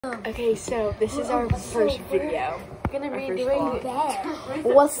Okay, so this is our first video. We're gonna be doing that.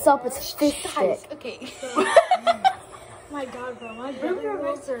 What's up? It's fish stick. Okay. My God, bro, my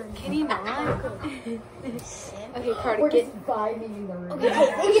brother. Can you not? Okay, Carter, We're get. just vibing in the room. Okay,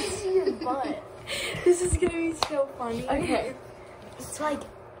 they can see your butt. This is gonna be so funny. Okay. It's like.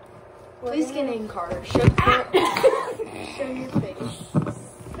 Please get in, Carter. Show your face.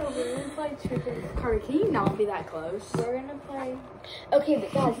 So we're gonna play trick or treat. Carter, can you not be that close? We're gonna play. Okay,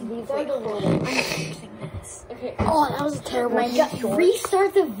 but guys, these are the rules. I'm fixing this. Okay. Oh, that was a terrible one.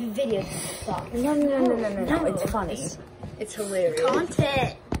 Restart the video. No, it's funny. It's hilarious.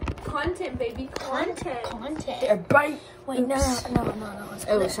 Content, baby. Content. Wait, no.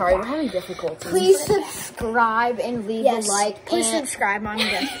 Oh, sorry, we're having difficulties. Please subscribe and leave a like. Please and subscribe on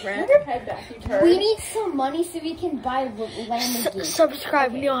desperate. Head back, you turn. we need some money so we can buy Lamborghini.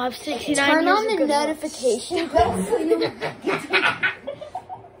 Subscribe and you'll have 69 Turn years on of the good luck. notification bell so you.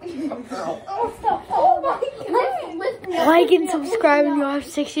 Like and subscribe and you'll have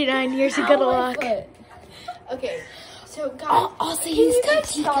 69 years of good luck. Okay. So guys, Also, Can you use guys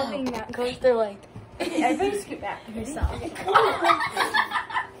stop being that close? They're like, everybody scoot back. okay, stop.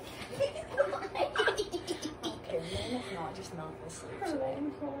 Okay, we're not just not asleep today.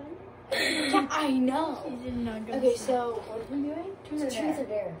 Yeah, I know. Okay, so what are we doing? Truth or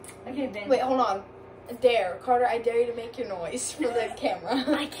dare? Okay, Ben. Wait, hold on. Dare. Carter, I dare you to make your noise for the camera.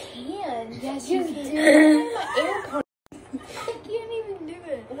 I can. Yes, you you do. can. My AirPods. I can't even do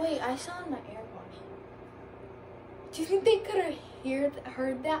it. Wait, I saw in my AirPods. Do you think they could have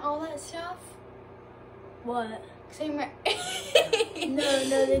heard that, all that stuff? What? Same right.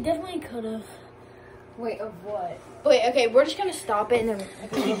 No, they definitely could have. Wait, of what? Wait, okay, we're just gonna stop it and then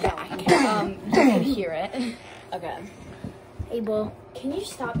get back. You can hear it. Okay. Hey, boy. Can you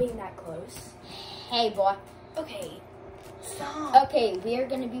stop being that close? Hey, boy. Okay. Stop. Okay, we are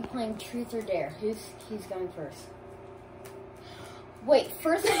going to be playing Truth or Dare. Who's going first? Wait,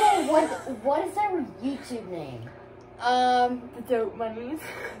 first of all, what is our YouTube name? The Dope Money's.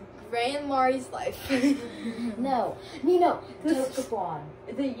 Ray and Laurie's life. No. Dope Squad.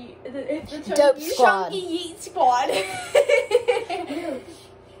 The Dope Squad. Chunky Yeet Squad.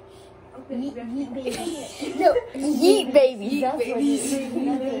 Yeet babies. No, Yeet babies. Yeet That's what it is. babies.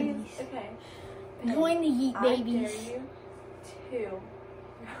 Yeet babies. Okay. Join the Yeet I dare babies. you to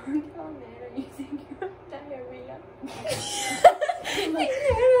run down there using your diarrhea.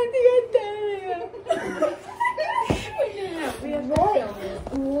 We have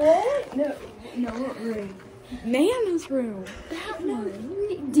What? No room. Nana's room. That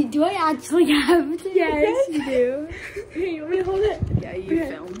one. Do I actually have to? Yes, you do. Here, you want me to hold it? Yeah, you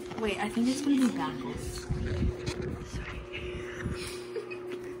film. Wait, I think it's gonna be backwards.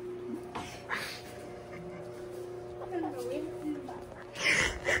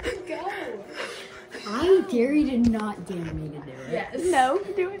 Go. I dare you to not dare me to do it. Yes. No,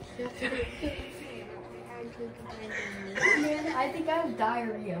 do it. Man, I think I have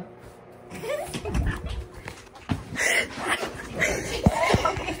diarrhea.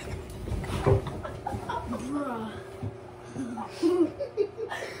 Bruh.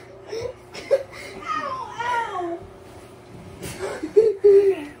 Ow!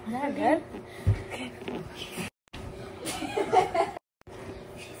 Was that good?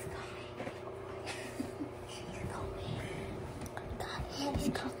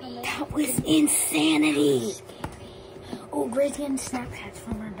 That was insanity. Oh, Grace getting Snapchats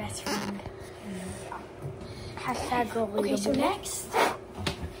from her best friend. Hashtag girl. Okay, so next.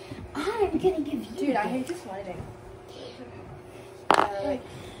 I'm gonna give you. Dude, I hate this lighting.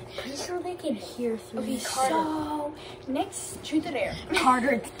 Pretty sure they can hear through. Okay, so next, Truth or Dare.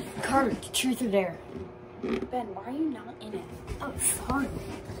 Carter, Truth or Dare? Ben, why are you not in it? Oh, sorry.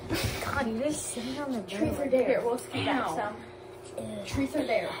 God, you're just sitting on the Truth or bed. dare? Here, we'll skip back Ow. some. Truth or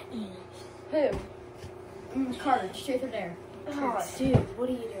dare? Who? Carter, truth or dare? Oh, dude, what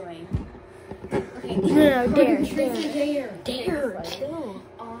are you doing? Okay. No, dare. Truth or dare? Dare, too.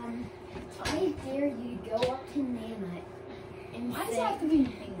 I dare you to go up to Nana and Why does say, it have to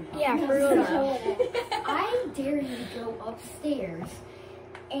be? Yeah, No, for real. no. I dare you to go upstairs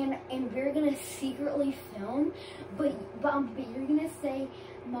and we're gonna secretly film, but you're gonna say,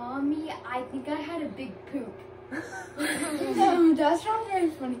 "Mommy, I think I had a big poop." No, that's not very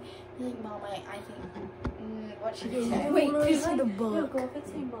funny. You're like, Mom, I think. What should you say? Wait, Literally just like, the no, book. go up and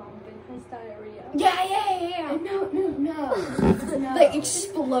say, "Mom, Ben has diarrhea." Yeah. No. Like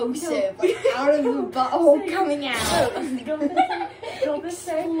explosive, like out of the butthole coming out. Go up and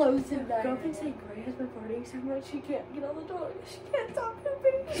say, Explosive. go up and say, Gray has been farting so much she can't get on the door. She can't talk to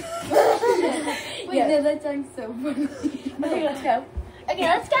me. Wait, no, that sounds so funny. Okay, let's go. Okay,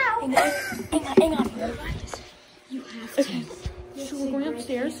 let's go. Hang on. You have to. So we're going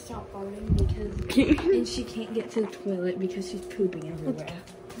upstairs. Stop farting because and she can't get to the toilet because she's pooping everywhere.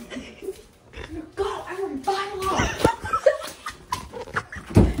 God, I will viral.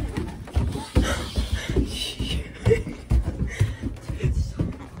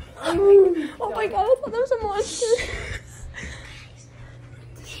 Oh my god, I thought there was a monster.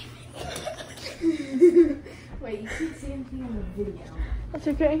 Wait, you can't see anything on the video. That's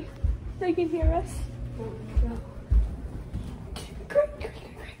okay. They can hear us. Great.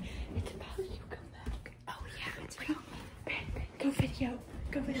 It's about you come back. Oh yeah, it's about Ben, go video.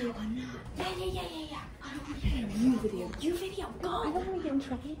 Yeah. I don't want to get you video. You video, go. I don't want to get in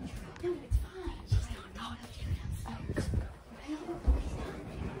trouble. No, it's fine. She's not going.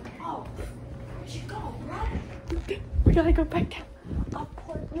 Oh, we should go, right? We gotta go back down. A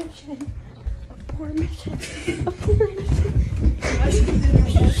poor mission.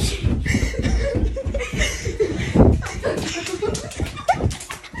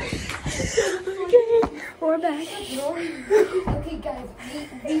 We're back. Okay, guys,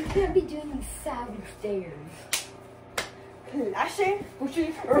 we can't be doing these savage stairs.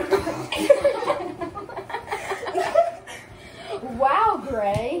 Wow,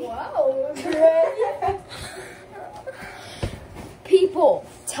 Gray. Wow. People,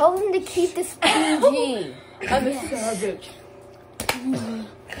 tell them to keep this PG. I'm a savage.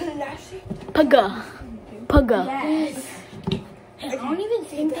 Pugga. Yes. I don't even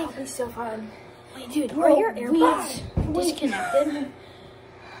think that was so fun. Wait, dude, Bro, are your AirPods disconnected?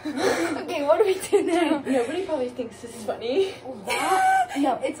 Okay, what do we do now? Nobody probably thinks this is funny.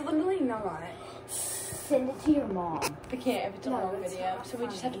 No, It's literally not on it. send it to your mom. We can't if it's a No, long it's video, not so we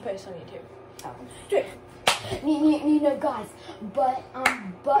just have to post on YouTube. You know, guys, but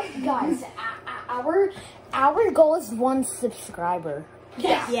guys, our goal is 1 subscriber.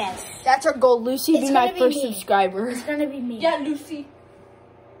 Yes. That's our goal. Lucy, It's be my gonna be first me. subscriber. It's gonna be me. Yeah, Lucy.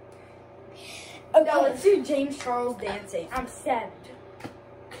 Okay. Now let's do James Charles dancing. I'm savage.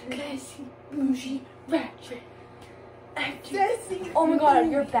 Classy, bougie, ratchet. Jesse. Oh my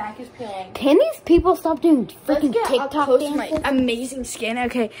god, your back is peeling. Can these people stop doing freaking Let's get up TikTok close to dances? my amazing skin.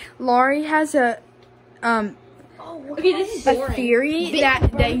 Okay, Laurie has a Okay, this is a boring. theory that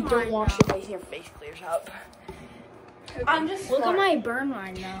you don't wash your face and your face clears up. I'm just Look at my burn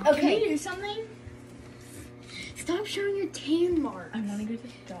line now. Okay. Can you do something? Stop showing your tan mark. I want to go to the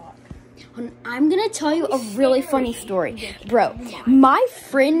dock. I'm gonna tell you a really funny story, bro. My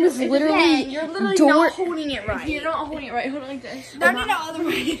friend was literally You're literally door. not holding it right. You're not holding it right. Hold it like this. No, other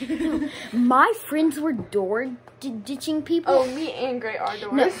way. My friends were door ditching people. Oh, me and Gray are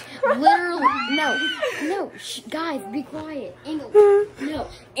doors. No, literally, no, guys, be quiet.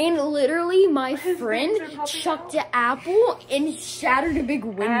 And literally, my friend chucked an apple and shattered a big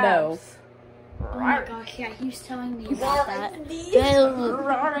window. Oh my gosh, yeah, he was telling me about that.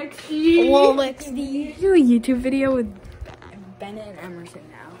 Well, let's do a YouTube video with Bennett and Emerson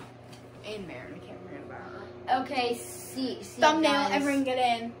now. And Maren, I can't remember about her. Okay, see Thumbnail, guys. everyone get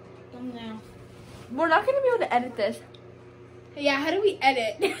in. Thumbnail. we're not going to be able to edit this. Yeah, how do we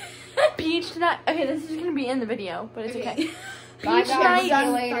edit? Beach night. Okay, this is going to be in the video, but it's okay. Bye, Beach guys. See night.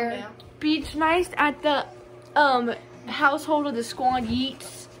 you later. Beach night at the household of the Squad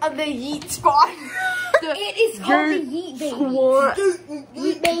Yeets. Of the Yeet Squad. It is called the Yeet Baby. Squad.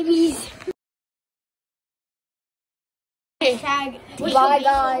 Yeet Babies. Tag. Bye,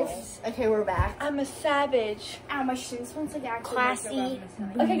 guys. Okay, we're back. I'm a savage. Ow, my shin smells like actually Classy.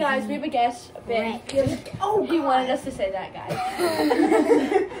 Okay, guys, we have a guest. Ben. Oh, He wanted us to say that, guys.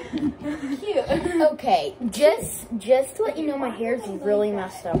 cute. Okay, just to let you know, my hair is really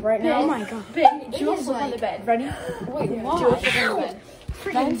messed up right now. Oh my god. Ben, do you want to look on the bed? Ready? Wait, Do you want to look on the bed?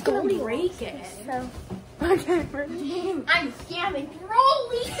 It's gonna break it. Okay, ready? I'm scamming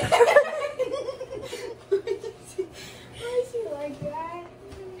Rolly. Why is he like that?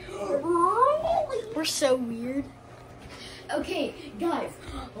 We're so weird. Okay, guys,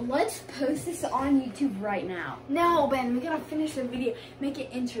 let's post this on YouTube right now. No, Ben, we gotta finish the video. Make it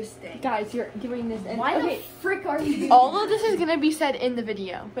interesting. Guys, you're doing this. And, Why okay, the frick are you doing all of this is gonna be said in the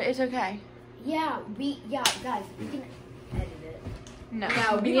video, but it's okay. guys, we can edit it. No,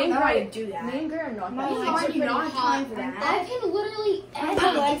 No, we me don't and know how Gray- to do that. Me and Gray are not. My that legs smart. are pretty hot for I that. can literally edit My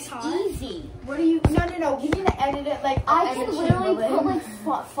it. legs It's hot? easy. What do you? No. We need to edit it like. I can literally put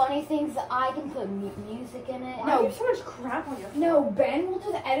like funny things. I can put music in it. No. You have so much crap on your phone. No, Ben will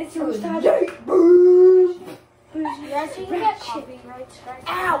do the edits. So sad. Yes, you can get copyrights, right?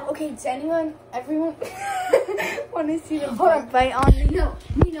 Ow! Okay, does everyone want to see the bug bite on me?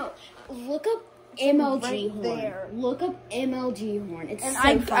 No, look up MLG right horn. there. Look up MLG horn. It's And so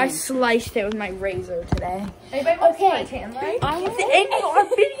I funny. sliced it with my razor today. Anybody want to see Okay. my tan line? It's in our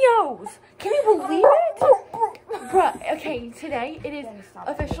videos. Can you believe it? Bruh, okay, today it is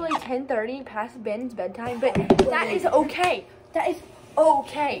officially 10:30 past Ben's bedtime, but that is okay. That is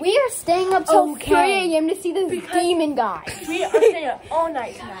okay. We are staying up till Okay. 3 a.m. to see this demon guy. We are staying up all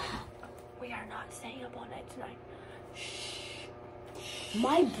night tonight. We are not staying up all night tonight.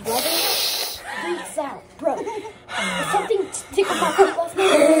 My brother freaks out, bro. Something tickled my feet last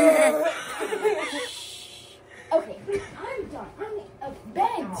night. Okay, I'm done.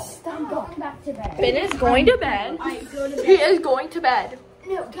 Ben, stop going back to bed. Ben is going to bed. Go to He is going to bed.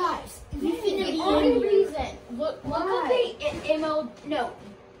 No, guys. The only reason. Look up the ML.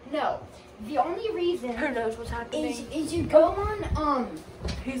 No. The only reason Who knows what's happening? is you go on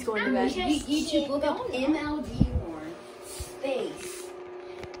He's going to bed. YouTube. Look up MLG horn space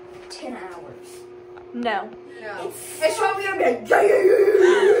 10 hours. No. It's probably gonna be like, No,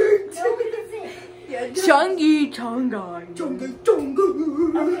 it isn't. Chungy Chungai.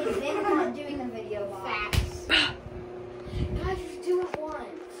 Okay, they're not doing a video box. Guys, just do it once.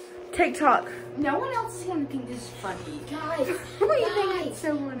 TikTok. no one else is gonna think this is funny. Guys, What do you think it's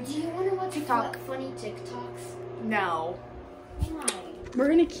so funny? do you want to watch TikTok. funny TikToks? No. Why? We're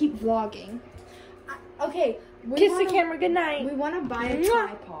gonna keep vlogging. Okay. Kiss the camera goodnight. We wanna buy a Mwah.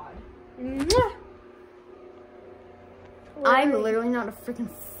 tripod. Mwah. I'm literally not a freaking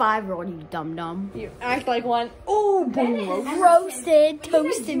 5-year-old, you dum-dum. You act like one. Oh, boom. Roasted,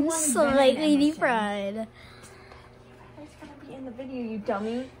 toasted, and slightly deep fried. It's gonna be in the video, you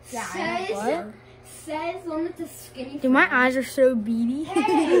dummy. Says one with the skinny Dude, my eyes are so beady.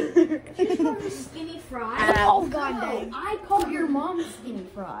 Hey, she's called skinny fry. Oh, God dang. I called your mom skinny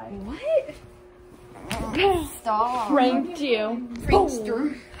fry. What? Stop. Pranked you.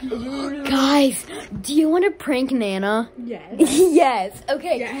 Prankster. Guys, do you want to prank Nana? Yes. Yes.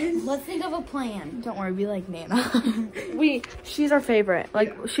 Okay. Yes. Let's think of a plan. Don't worry, be like Nana. She's our favorite.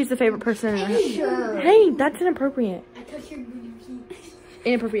 Like, she's the favorite person. Sure. Hey, that's inappropriate. I touched your booty cheeks.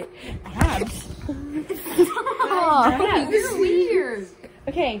 Inappropriate. Abs. Oh, You're weird.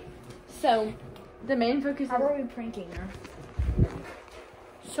 Okay, so the main focus How is. are we pranking her?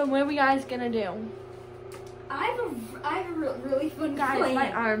 So what are we guys gonna do? I have a really fun Guys, plan.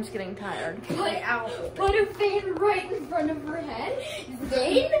 my arm's getting tired. Put a fan right in front of her head.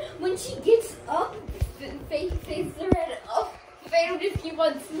 Then, when she gets up, face her head up, fan will just keep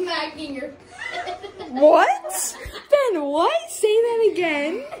on smacking her. What? Ben, what? Say that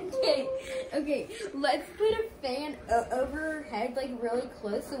again. Okay. Let's put a fan over her head, like really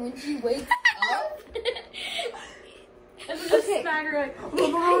close, so when she wakes up, And then just smack her like.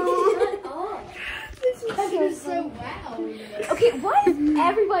 shut up. This is so loud. Okay, why is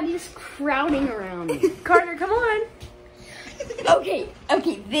everybody just crowding around me? Carter, come on. Okay,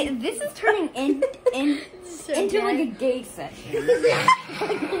 this is turning into like a gay session.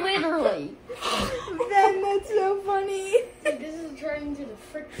 Like, literally. Ben, that's so funny. This is turning into the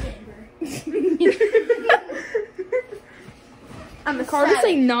frick chamber. Carter's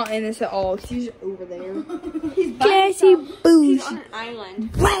like not in this at all. She's over there. Gassy booze. He's on an island.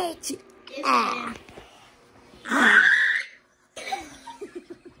 Wait.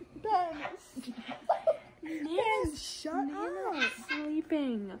 Ben, shut up.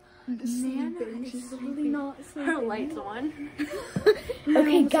 Sleeping. She's really not sleeping. Her light's on.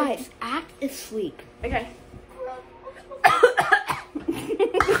 Okay, guys, act asleep. Okay.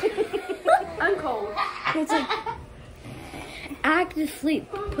 I'm cold. Act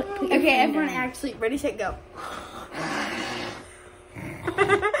asleep. Put your Okay, phone everyone down. act sleep. Ready, set, go.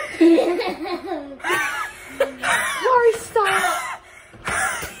 Sorry, stop.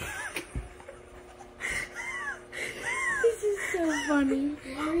 This is so funny.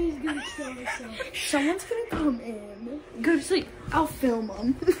 Lori's gonna kill herself. Someone's gonna come in. Go to sleep. I'll film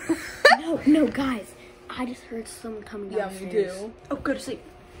them. No, guys. I just heard someone coming downstairs. Oh, go to sleep.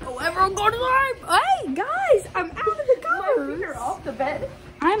 Oh, everyone go to sleep. Hey, guys, I'm out of the covers. You're off the bed.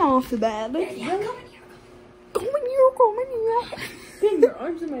 I'm off the bed. Yeah, come in here. Come in here. Ben, your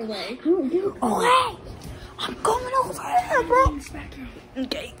arm's in my way. Oh, hey, I'm coming over here, bro.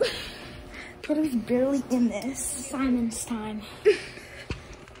 Okay. Carter's barely in this. Simon's time.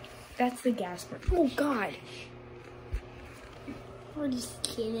 That's the gas burn. Oh, God. We're just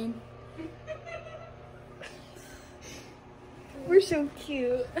kidding. We're so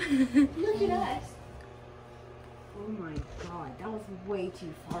cute. Look at us. Oh my god, that was way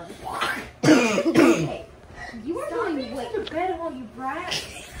too far. Okay. You are doing way. the bed while you brat.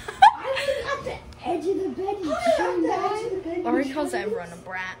 I was at the edge of the bed. You turned back. Laurie calls everyone a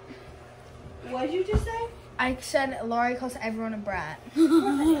brat. What did you just say? I said Laurie calls everyone a brat.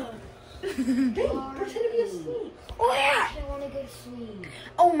 Pretend to be asleep. Oh yeah. I want to go sleep.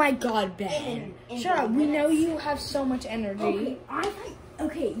 Oh my God, Ben. Shut up. We know you have so much energy.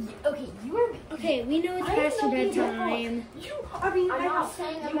 Okay, you are. Okay, we know it's past your bedtime. I'm not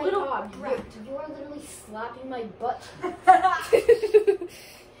saying I'm my God. You are literally slapping my butt.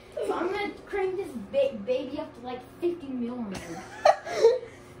 So I'm gonna crank this baby up to like 50 millimeters.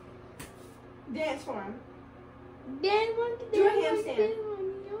 Dance for him. Ben, what Do a handstand.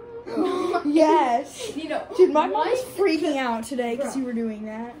 Yes. You know, Dude, my mom was freaking out today because you were doing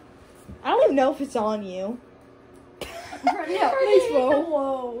that. I don't even know if it's on you. Nice,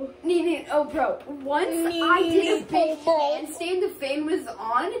 whoa. Oh, bro. Once I did a big handstand, the fan was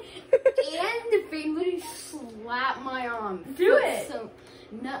on, and the fan literally slapped my arm. Do it. So,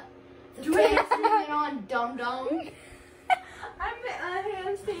 no. The Do fan it. was on, dum-dum. I'm a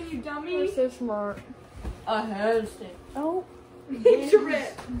handstand, you dummy. You're so smart. A handstand. Oh. It's a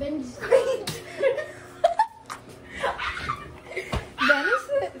rip. Ben's Ben is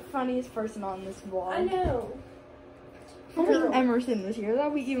the funniest person on this vlog. I know. If only Emerson was here, that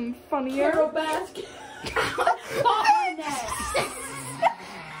would be even funnier. Girl basket.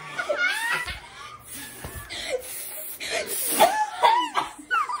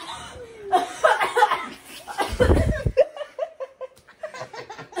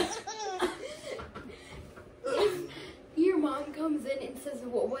 Your mom comes in and says,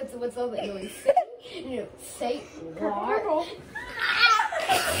 what's up? And you're like, say what?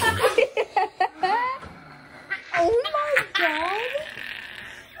 Oh my God.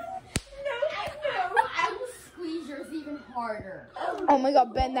 No, I will squeeze yours even harder. Oh my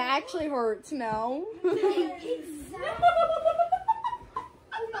God, Ben, that actually hurts now. Exactly.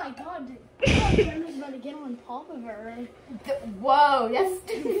 Oh my God. Ben was about to get on top of her. Whoa, that's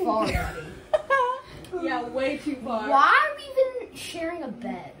too far, buddy. Yeah, way too far. Why are we even sharing a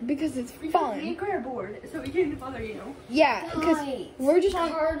bed? Because it's We fun. are bored, so we can't bother you. Yeah, because Guys, we're just on.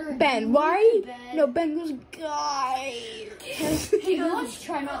 Carter, Ben, why are you? bed. No, Ben goes, guys. Hey, let's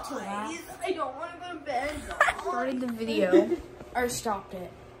try not to laugh. I don't want to go to bed. Started the video, or stopped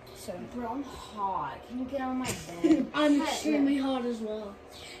it. So. Bro, I'm hot. Can you get on my bed? I'm extremely hot as well.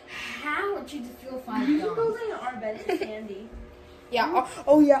 How would you feel if I You don't? can go in our bed. It's handy. Yeah.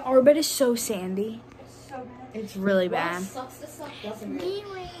 Oh yeah, our bed is so sandy. It's so bad. It's really Well, bad. sucks to suck, doesn't it?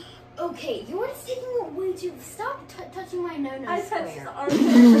 Okay, you're just taking it way too. Stop touching my no-no I touched square. the armpit.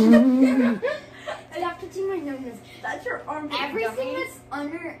 Stop touching my no-nos. That's your armpit. Everything dummy. that's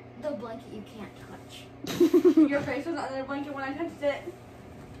under the blanket you can't touch. Your face was under the blanket when I touched it.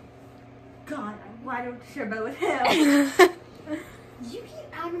 God, why don't you share bed with him? You get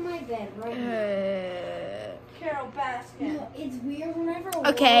out of my bed right now. Carol Baskin. No, it's weird whenever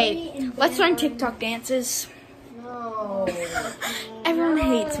Okay, Lori and let's Ben learn are- TikTok dances. No. Everyone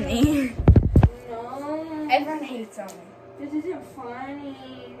hates me. No. Everyone hates on me. This isn't funny.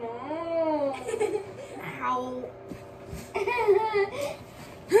 No. Ow.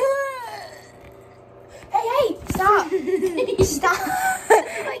 Hey, stop. Stop.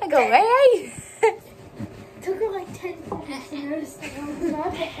 Go away. Took her like 10 seconds to notice that I was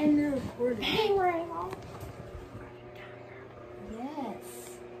about to end the recording. Hey, where am I? Yes.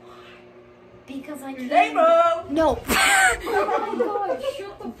 Because I can't. Rainbow. No. Oh my God,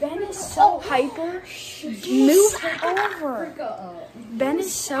 shut the Ben is so hyper. Move over. frick up. Ben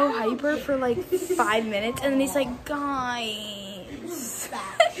is so hyper for like 5 minutes, and then he's like, guys.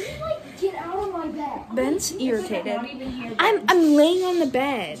 Get out of my bed. Ben's irritated. I'm laying on the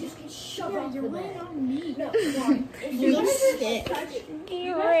bed. Shut up. You're laying on me. No, You sick.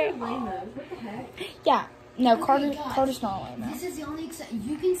 Yeah. No, guys. Carter's not like that. This is the only exception.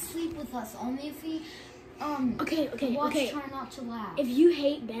 You can sleep with us only if we Okay. try not to laugh. If you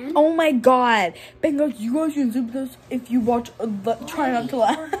hate Ben, Oh my God. Ben goes, you guys can sleep with us if you watch Try Not to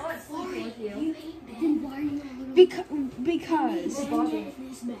Laugh. You hate Ben. Then why are you a little Because. Ben get in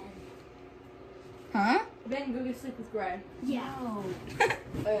this bed. Huh? Ben, go get sleep with Greg. Yeah. No.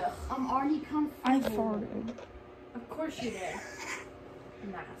 I'm already comfortable. I farted. Of course you did.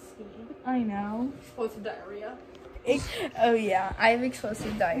 Nasty. I know. Explosive diarrhea. Oh yeah, I have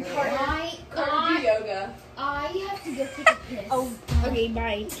explosive diarrhea. Carter, do yoga. I have to go take a piss. Oh, okay,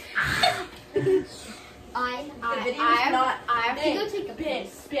 bye. I video's have to go take a Ben,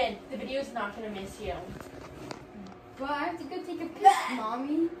 piss. Ben, the video's not gonna miss you. But I have to go take a piss,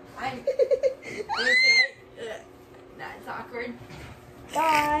 mommy. I'm okay. That's awkward.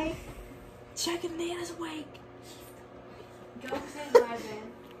 Bye. Check if Nana's awake. Go say bye,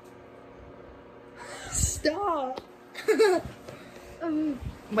 Ben. Stop.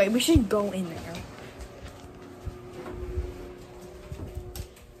 Wait, we should go in there.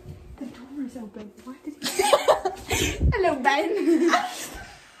 The door is open. Why did he? Hello, Ben.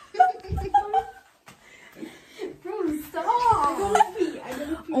 Bro, stop. I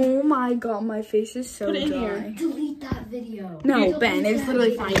gotta pee. Oh my god, my face is so Put it in dry. here. Delete that video. No, Ben, it's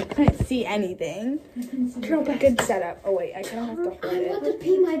literally fine. You couldn't see anything. Good setup. Oh wait, I kind of have to hold I'm it. about to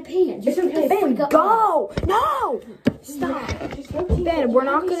pee my pants. It's okay, Ben. Go! No! Stop. Ben, we're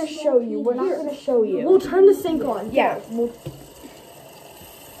not gonna show you. We're not gonna show you. We'll turn the sink on. Yeah.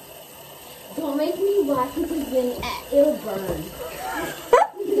 Don't make me laugh because then it'll burn.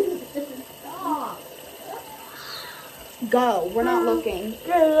 Go. We're not looking.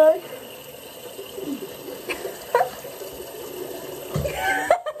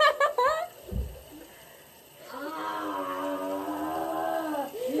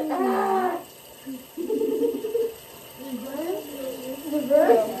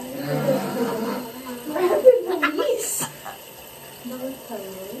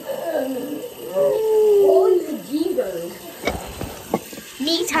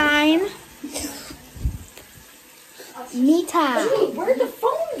 Me time. Me time. Where'd the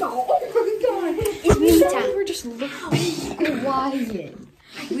phone go? Oh my god. It's me time. We're just quiet.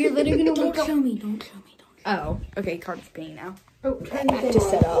 We're literally gonna wake up. Don't show me. Oh, okay. Carter's peeing now. Oh, turn I have to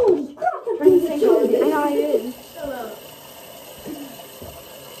set up. Turn the sink on. I know I did.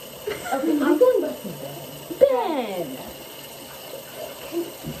 Okay, I'm going back to bed. Ben.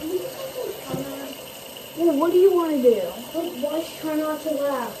 Well, what do you want to do? Why try not to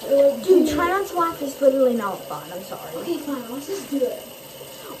laugh? Dude, try not to laugh. It's literally not fun. I'm sorry. Okay, fine. Let's just do it.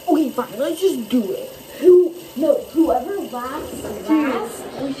 Okay, fine. Let's just do it. Whoever laughs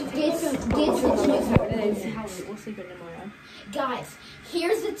gets the twist. We'll sleep it tomorrow. Guys,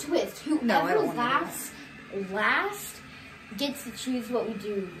 here's the twist. I don't Whoever wanna laughs last gets to choose what we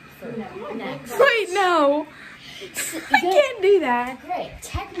do for next. Wait, no. I can't do that. Great.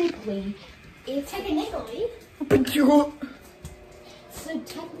 Technically, But you. so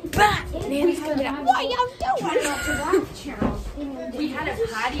technically, Nanny's gonna get out. What y'all doing? not to laugh challenge. We had a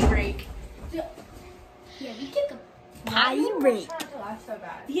potty break. Yeah, we took a Potty break. Not to laugh so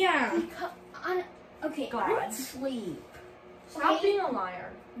bad. Yeah. Okay, I want sleep. Stop being a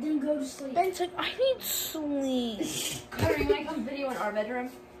liar. Then go to sleep. Ben's like, I need sleep. Carter, you want to come video in our bedroom?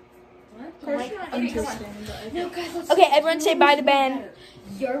 What? Okay, come on. No, guys, let's Okay, everyone say bye to Ben.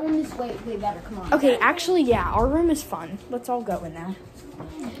 Your room is way better. Come on. Okay, actually, yeah, our room is fun. Let's all go in there.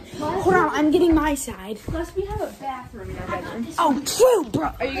 Hold on, I'm getting my side. Plus, we have a bathroom in our bedroom. Oh, true,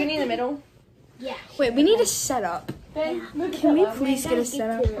 bro. Are you getting in the middle? Yeah. Wait, we need a setup. Ben, move Can we please get a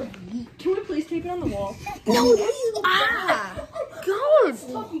setup? Can we please tape it on the wall? No, ah, God.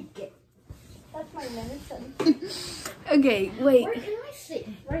 That's my medicine. Okay, wait. Where can I sit?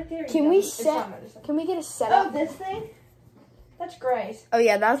 Right there. Can we Can we get a Oh, setup? this thing? That's Grace. Oh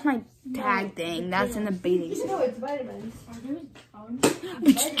yeah, that was my tag thing. That's in the bathing suit. No, it's vitamins.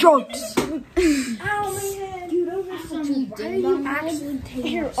 It's drugs. Ow, my head. Dude, over Why are you actually taking?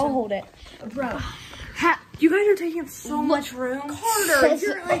 Here, I'll hold it. Bro. You guys are taking up so much room. Carter,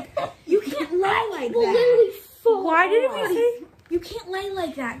 you're like, you can't lay like that. Why did we say you can't lay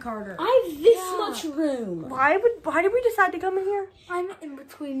like that, Carter? I have this much room. Why did we decide to come in here? I'm in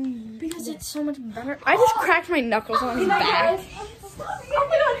between because it's so much better. I just cracked my knuckles on his back. Oh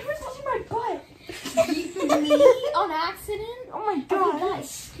my god, who's touching my butt? Me on accident? Oh my Okay, guys,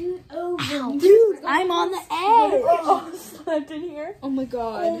 scoot over. Dude, I'm on the edge. Oh, slept in here. Oh my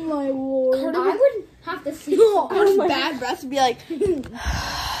god. Oh my lord. I would have to see. Carter's bad breath would be like.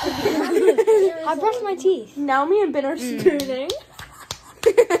 I brushed my teeth. Now me and Ben are spooning.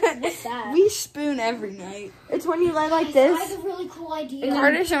 What's that? We spoon every night. It's when you lay like I this. have a really cool idea.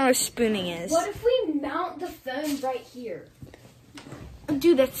 Carter's know what spooning is. What if we mount the phone right here?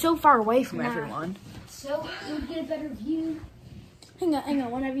 Dude, that's so far away from everyone. So we would get a better view. Hang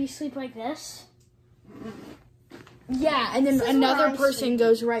on. Whenever you sleep like this. Yeah, and then This is another where I person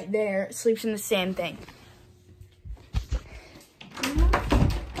goes right there, sleeps in the same thing.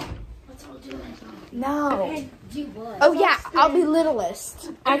 Let's all do it. No. Do what? Oh yeah, I'll be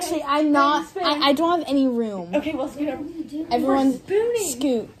littlest. Actually, I'm not. I don't have any room. Okay, well, scoot over. Everyone, spooning.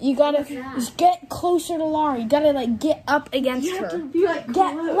 scoot. You gotta just get closer to Laura. You gotta like get up against You have her. to be like,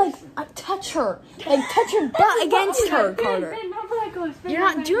 Get close. like touch her. Like touch her butt against her, Carter. Ben, not that close. Ben, You're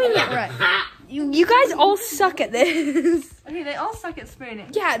not doing it right. You guys all suck at this. Okay, they all suck at spooning.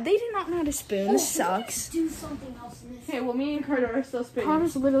 Yeah, they did not know how to spoon. This sucks. Do something else in this. Okay, well, me and Carter are still spooning.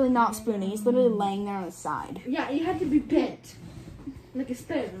 Carter's literally not spooning. He's literally laying there on his side. Yeah, you have to be bent. Like a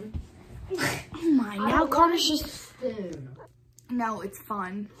spoon. Oh my! Now Carter's just. Spoon. No, it's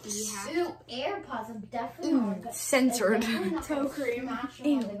fun. Ooh, AirPods. I'm definitely not Censored. toe cream on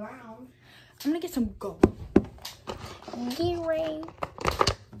the ground. I'm gonna get some gum. Gearing.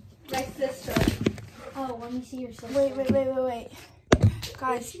 My sister. Oh, let me see your sister. Wait.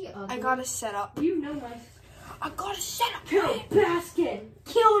 Guys, I gotta set up. You know my I gotta set up. Carol Baskin.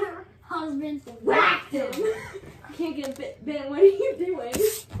 Killed her husband. Whacked him. Can't get a bit. Ben, what are you doing?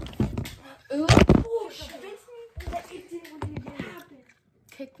 Ooh. Oh, convince me that it didn't happen.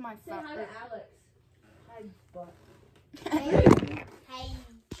 Kicked my Say fat hi butt. to Alex. Hi, butt. Hey.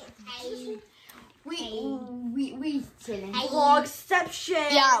 We chilling.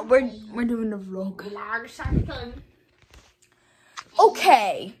 Vlogception. Yeah, we're doing the vlog.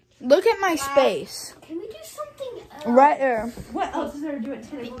 Okay, look at my space. Can we do something else? Right there. What else is there to do at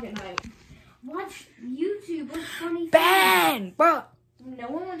 10 o'clock at night? Watch YouTube. What's funny? Ben, bro. No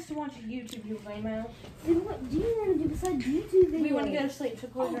one wants to watch YouTube, you lame-o. Then what do you want to do besides YouTube videos? We want to go to sleep, so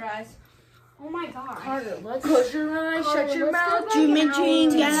close your eyes. Oh my god. Carter, let's. Close your eyes, Carter, shut your let's go mouth. back Dream an and dream,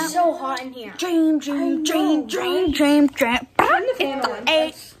 hour. yeah. It's so hot in here. Dream. Turn the fan on.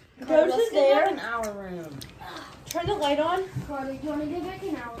 Eight. Go Let's to go back there. in our room. Turn the light on. Carter, you want to go back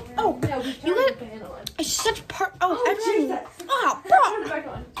an hour? Oh, No, we you turned got- the fan on. it's such part. Oh, Oh, everything. Jesus. Oh, Turn it back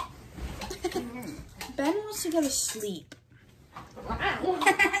on. bro. Ben wants to go to sleep. Wow.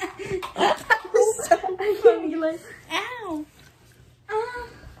 So funny. Ow.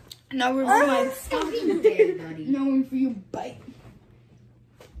 No room for my. Stop being there, buddy. No room for you, bite.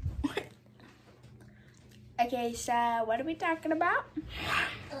 Okay, so what are we talking about?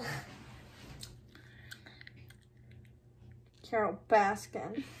 Carol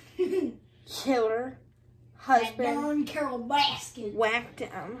Baskin. Killer. Husband. Darn Carol Baskin. Whacked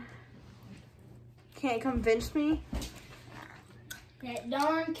him. Can't convince me. That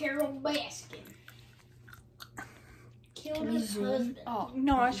darn Carol Baskin. Killed her husband. Oh,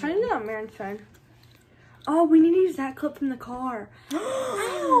 No, I was trying to do it on Marin's phone. Oh, we need to use that clip from the car.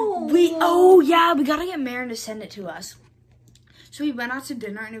 oh yeah, we gotta get Marin to send it to us. So we went out to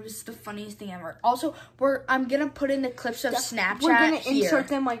dinner and it was the funniest thing ever. Also, I'm gonna put in the clips of Snapchat. We're gonna here. insert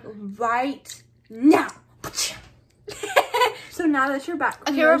them like right now. So now that you're back.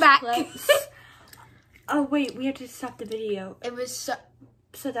 from Okay, we're those back. clips- Oh wait, we have to stop the video It was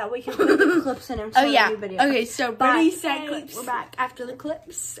so that we can put the clips in and oh start yeah. a new video. Okay, so Bye. Brittany said clips. We're back after the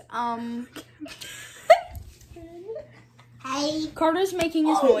clips. Hey. Carter's making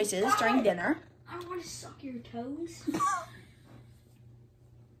his noises during dinner. I want to suck your toes.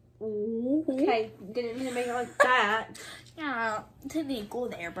 Okay, didn't mean to make it like that. Yeah, didn't go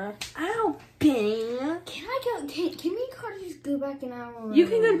there, bro. Ow, Benny. Can I go? Can me and Carter just go back an hour? You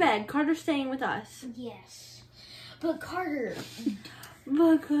can go to bed. Carter's staying with us. Yes. But Carter,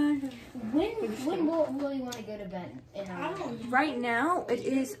 But Carter. when will you want to go to bed? Right now, it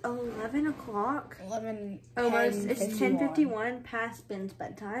is 11 o'clock. 11. Almost. It's 10:51 past Ben's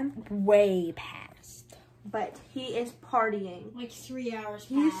bedtime. Way past. But he is partying. Like 3 hours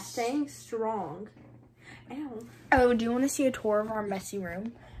He's staying strong. Ow. Oh, do you want to see a tour of our messy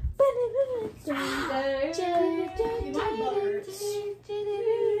room?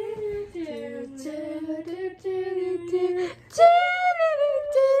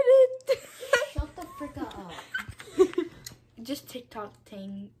 Shut the frick up. Just TikTok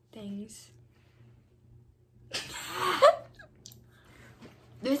things.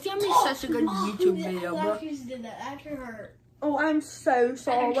 This is gonna be such a good YouTube video, bro. Just did that. That hurt. Oh, I'm so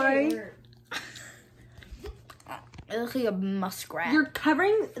sorry. It looks like a muskrat. You're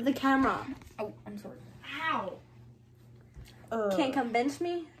covering the camera. Oh, I'm sorry. Ow. Can't convince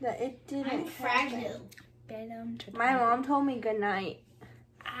me that it didn't. I'm fragile. My mom told me good night.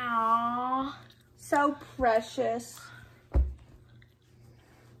 Aww. So precious.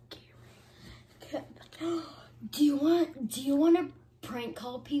 Do you want to prank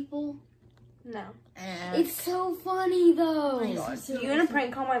call people? No. It's so funny though. You gonna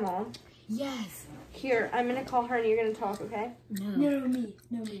prank call my mom? Yes. Here, I'm gonna call her and you're gonna talk, okay? No, me.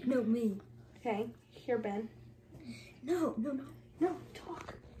 Okay. Here, Ben. No. No,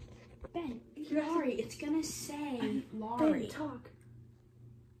 talk. Ben. Laurie, it's gonna say Ben, Laurie. talk.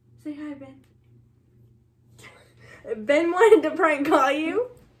 Say hi, Ben. Ben wanted to prank call you.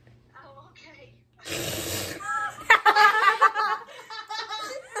 Oh, okay.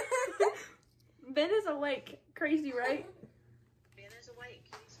 Ben is awake. Crazy, right? Ben is awake.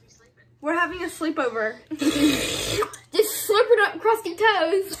 He needs to be sleeping. We're having a sleepover. Just slurping up crusty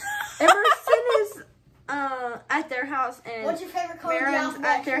toes. Emerson is at their house and What's your favorite color? Marin's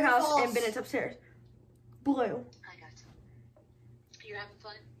at their house and Bennett's upstairs. Blue. I got you. You having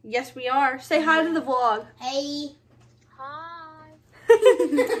fun? Yes, we are. Say hi to the vlog. Hey. Hi.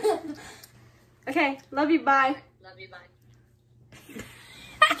 Okay, love you, bye. Love you, bye.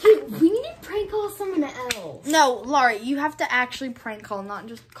 We need to prank call someone else. No, Laurie, you have to actually prank call, not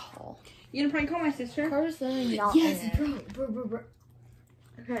just call. You gonna prank call my sister? Carter's literally not Yes, in it. bro.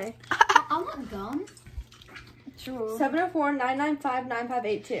 Okay. I'm not dumb. True.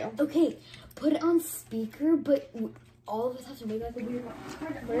 704-995-9582. Okay, put it on speaker, but all of us have to make like a weird.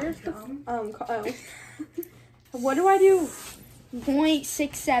 Where's the What do I do?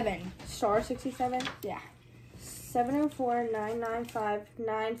 0.67. Star 67. Yeah.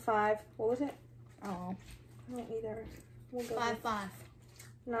 704-995-95. What was it? Oh. I don't either. We'll go 5.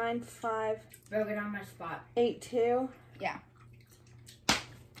 9582. Bro, get on my spot. Yeah.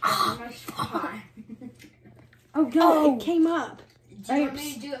 On my spot. Oh no, it came up. Do you want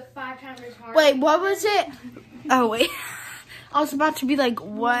me to do it 5 times as hard? Wait, what was it? Oh, wait. I was about to be like,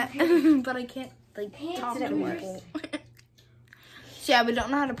 what? But I can't, like, talk to people. So, yeah, we don't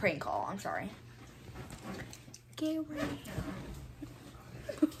know how to prank call. I'm sorry. Get ready.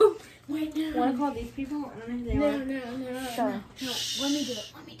 Wait, no. Want to call these people? I don't know who they are. No. Sure. No, let me do it. To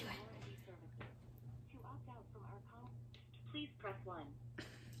opt out from our call, please press 1.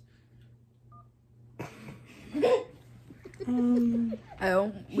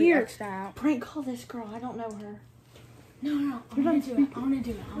 Oh, we Here. X'd out. Prank call this girl. I don't know her. No. I want to do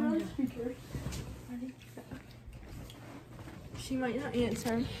it. She might not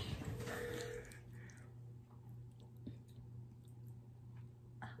answer.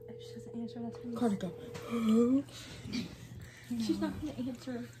 If she doesn't answer, that's when Carter, go. she's not gonna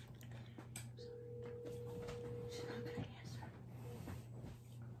answer. She's not gonna answer.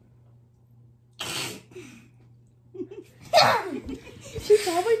 She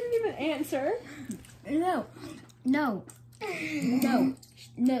probably didn't even answer. No,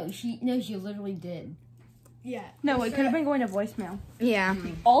 she literally did. Yeah. No, it could have been going to voicemail. Yeah.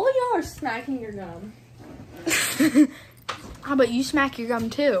 All of y'all are smacking your gum. How about you smack your gum,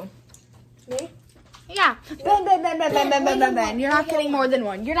 too? Me? Yeah. Ben. You're not getting more than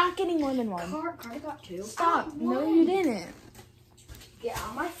one. You're not getting more than one. Carter got 2. Stop. No, you didn't. Get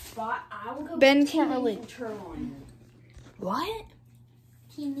on my spot. I will go. Ben can't really. Turn on. What?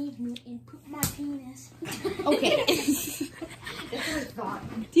 He needs me to put my penis. Okay.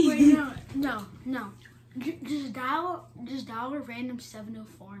 Wait, no. Just dial a random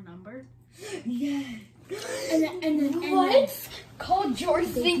 704 number. Yeah. And then what? Call George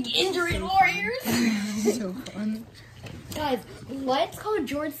Think Injury Lawyers. So fun. Guys, let's call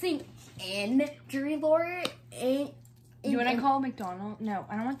George Think Injury Lawyer. You want to call McDonald? No,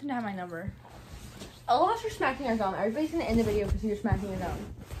 I don't want them to have my number. All of us are smacking our gum. Everybody's going to end the video because you're smacking your gum.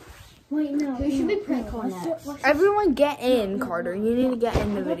 Wait, no. Who should we prank call next? Everyone get in, Carter. You need to get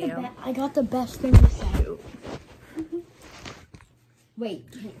in the video. I got the best thing to say. Wait,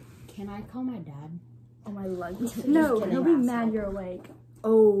 can I call my dad? Oh, my legs. No, kidding, he'll be asshole. mad you're awake.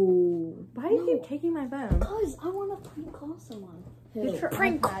 Oh. Why are you taking my phone? Because I want to prank call someone. Get your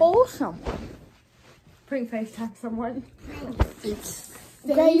Prank iPad. call someone. Prank FaceTime someone.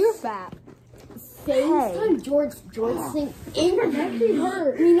 Okay, you're fat. FaceTime George Think Injury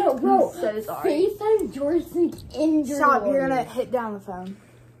Her. You know, bro. So sorry. FaceTime George Think Injury Stop. You're Lawyer. going to hit down the phone.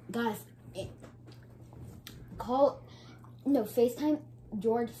 Guys, FaceTime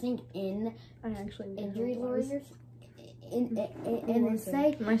George Think Injury Lawyers. And then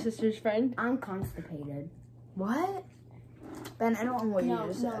say, My sister's friend. I'm constipated. What? Ben, I don't know what you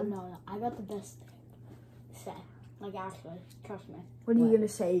just said. No. I got the best thing to say. Like, actually, trust me. What are you going to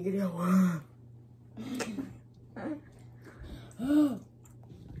say? You're going to go,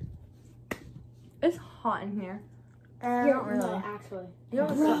 It's hot in here. not really. No, actually. You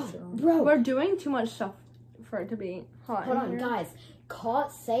don't suck, so. Bro, We're doing too much stuff for it to be hot. hold in on, here. guys.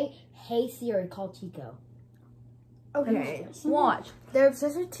 Say, hey Siri, call Tico. Okay. Watch. They're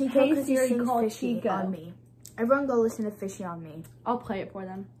obsessed with Tico Hey because he Siri, sings call Fishy Tico. on me. Everyone go listen to Fishy on me. I'll play it for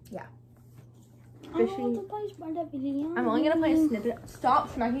them. Yeah. Fishy. I'm only gonna play a snippet.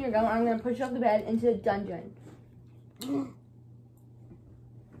 Stop smacking your gum. I'm gonna push you off the bed into the dungeon.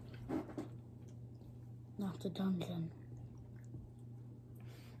 Not the dungeon.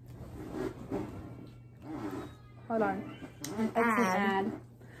 Hold on. That's an ad.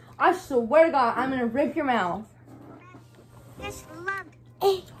 I swear to God, I'm gonna rip your mouth.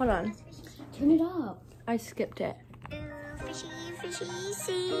 Hold on. Turn it up. I skipped it.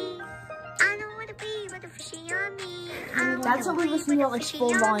 That's what we listen to at like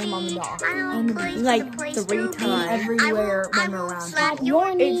full volume on the dock. And Like 3 times. everywhere when we're around.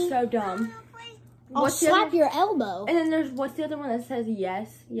 It's so dumb. I'll What's the slap other? your elbow. And then there's what's the other one that says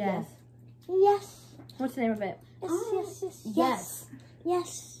yes? Yes. Yes. What's the name of it? Yes.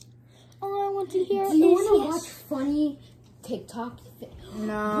 Yes. All I want to hear Do you is want to yes. watch funny TikTok?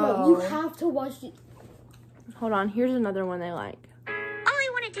 No. Bro, you have to watch it. Hold on. Here's another one they like. All I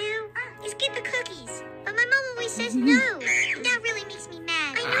want to do is get the cookies. But my mom always says no. And that really makes me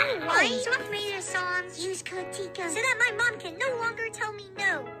mad. I know, right? So I made a song, Use Code Tika, so that my mom can no longer tell me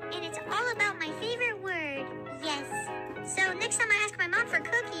no. And it's all about my favorite word, yes. So next time I ask my mom for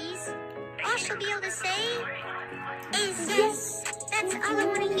cookies, all she'll be able to say is yes. That's all I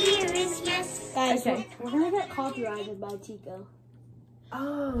want to hear is yes. Guys, Okay. we're gonna get copyrighted by Tico.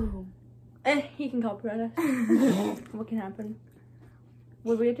 Oh. He can copyright us. What can happen?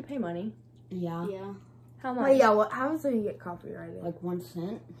 Would we have to pay money? Yeah. Yeah. How much? Wait, yeah, how does it get copyrighted? Like 1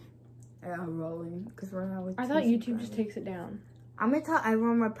 cent. Yeah, rolling. Because we're not with I thought YouTube just takes it down. I'm gonna tell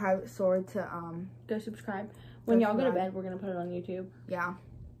everyone my private story to, Go subscribe. When Go y'all go to subscribe. bed, we're gonna put it on YouTube. yeah.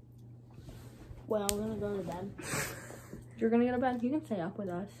 Well, I'm gonna go to bed. If you're gonna go to bed, you can stay up with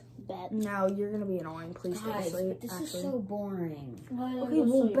us. Bed. No, you're gonna be annoying. Please go to Guys, sleep. this is actually. so boring. Okay,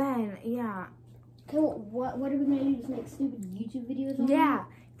 well, Ben, yeah. Okay, what are we gonna do? Just make stupid YouTube videos on Yeah,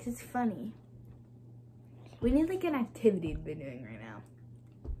 because it's funny. We need like an activity to be doing right now.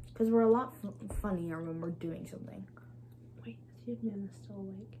 Because we're a lot funnier when we're doing something. Wait, see if Nana's still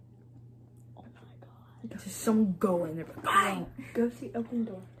awake. Oh my god. Just some go in there. Bang! Go see, open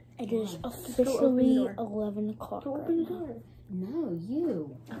the door. It is open the officially door. 11 o'clock. Go Right open the now. door. No,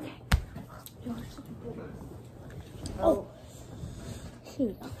 you. Oh. Here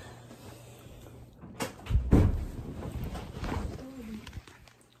we go.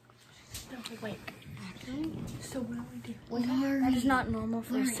 So what do we do? That is not normal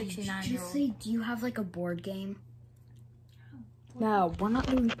for a Just 69-year-old. say, do you have like a board game? No, we're not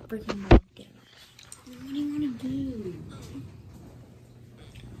doing freaking board games. What do you want to do?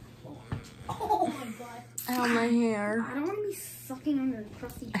 Ow, my hair. I don't want to be sucking on your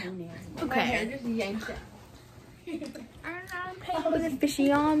crusty toenails. My hair just yanked it. Put a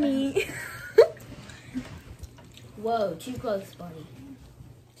fishy on me. Whoa, too close, buddy.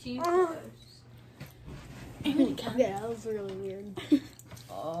 Yeah, that was really weird.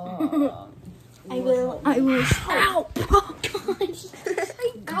 Oh. I will. Ow!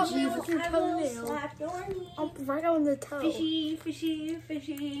 Got me with your toenail. I'm right on the toe. Fishy, fishy,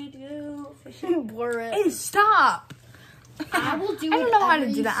 fishy, do fishy. Blur it. Hey, stop! I will do I don't know how to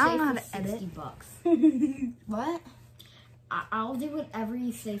whatever do you that. I don't know how say to for edit. $60. What? I'll do whatever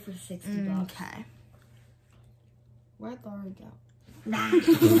you say for $60. Okay. Where'd Laurie go?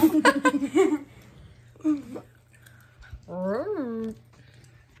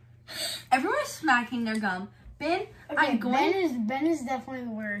 Everyone's smacking their gum. Ben, I'm going. Ben is definitely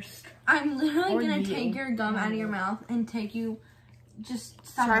the worst. I'm literally Or gonna you. take your gum out of your mouth and take you. Just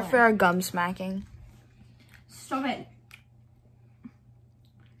stop Sorry it. for our gum smacking. Stop it.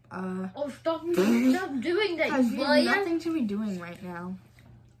 Oh, stop doing that, Guys, you we have liar. nothing to be doing right now.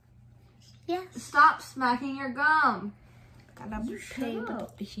 Stop smacking your gum. Gotta put a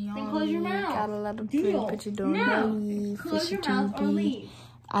fishy on Then close your me. mouth. Gotta let a Deal. put your door No. belly. Close Fishy your mouth or tubby. leave.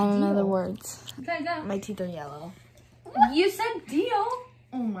 I don't know the words. Okay, go. My teeth are yellow. You said deal.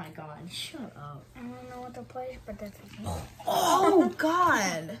 Oh my god, shut up. I don't know what to play, but that's okay. Oh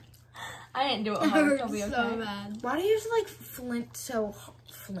God! I didn't do it hard. It'll be okay. bad. Why do you have to like flinch so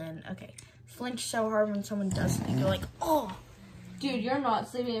hard when someone does something? You're like, oh. Dude, you're not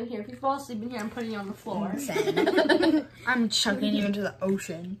sleeping in here. If you fall asleep in here, I'm putting you on the floor. I'm chucking you into the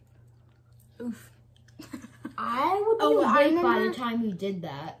ocean. Oof. I would be Oh, I awake by remember- the time you did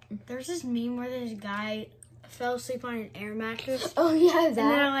that. There's this meme where this guy fell asleep on an air mattress. Oh yeah, And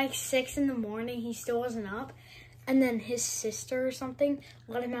then at like 6 in the morning, he still wasn't up. And then his sister or something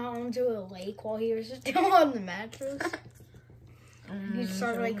let him out onto a lake while he was still on the mattress. He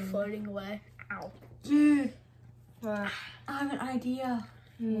started like floating away. Ow. Dude, What? I have an idea.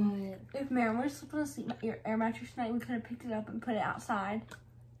 What? If Mary was supposed to sleep in your air mattress tonight, we could have picked it up and put it outside.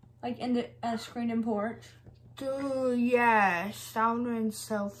 Like in the screened-in porch. Dude, yes. That would have been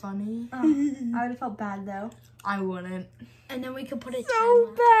so funny. I would have felt bad though. I wouldn't. And then we could put a So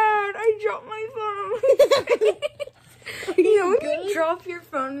time bad. I dropped my phone. You know when you drop your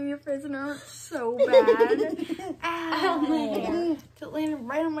phone in your face and it hurts so bad? Ow. my God. It landed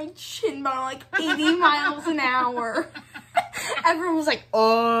right on my chin by like 80 miles an hour. Everyone was like,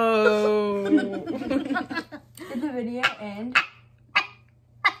 oh. Did the video end?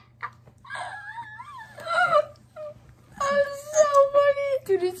 That was so funny.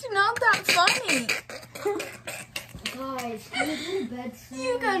 Dude, it's not that funny. Guys, can we go to bed soon?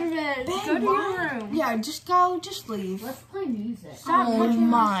 You go to bed. Go to your room. Yeah, just go, just leave. Let's play music. Stop Oh touching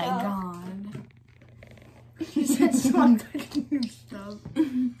my stuff. God. He said stop touching your stuff.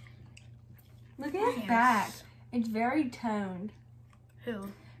 Look at his back. It's very toned. Who?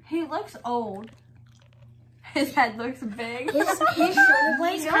 He looks old. His head looks big. His shoulder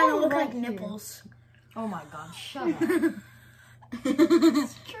blades kind of look like nipples. Oh my god. Shut up.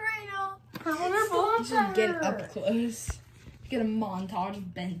 Straight up. Just get up close. Get a montage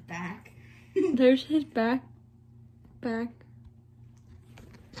of Ben's back. There's his back.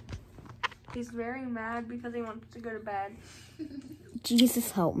 He's very mad because he wants to go to bed.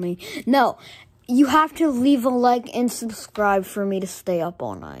 Jesus help me. No, you have to leave a like and subscribe for me to stay up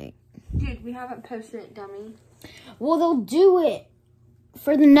all night. Dude, we haven't posted it, dummy. Well, they'll do it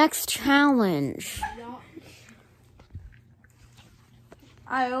for the next challenge.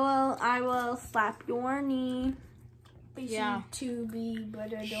 I will slap your knee. Yeah. To be,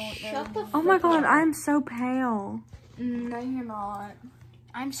 but I don't know. Oh my god, I'm so pale. No, you're not.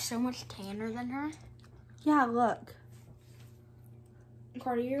 I'm so much tanner than her. Yeah, look.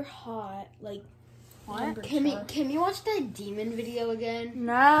 Carter, you're hot. Like, What? Can we watch that demon video again?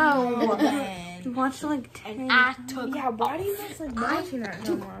 No. Ben. You watched like 10. Yeah, why do you guys like watching that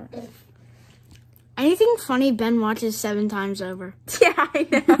so much? Anything funny Ben watches 7 times over. Yeah,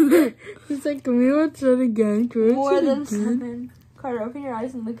 I know. He's like, can we watch that again? More than 7. Carter, open your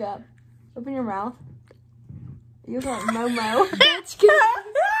eyes and look up. Open your mouth. You look like Momo. That's good.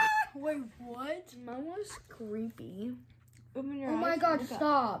 Wait, what? Momo's creepy. Open your Oh eyes. my and god, look up.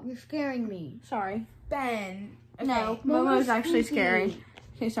 stop. You're scaring me. Sorry. Ben. Okay. No, Momo's actually scary.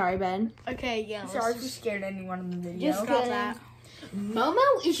 Okay, sorry, Ben. Okay, yeah. Sorry if you scared anyone in the video. Just Stop kidding. that.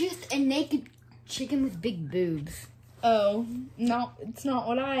 Momo is just a naked chicken with big boobs. Oh, no, it's not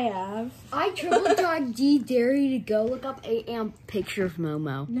what I have. I triple dog dare you to go look up a picture of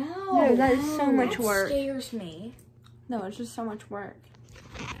Momo. No, that is so much That work. scares me. No, it's just so much work.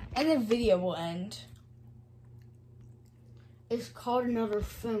 And the video will end. It's called another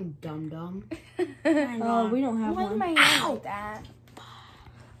phone, dum dum. Oh, we don't have Why one. am I yelling like that?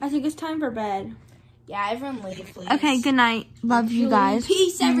 I think it's time for bed. Yeah, everyone leave, please. Okay, good night. Love you guys.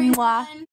 Peace, everyone.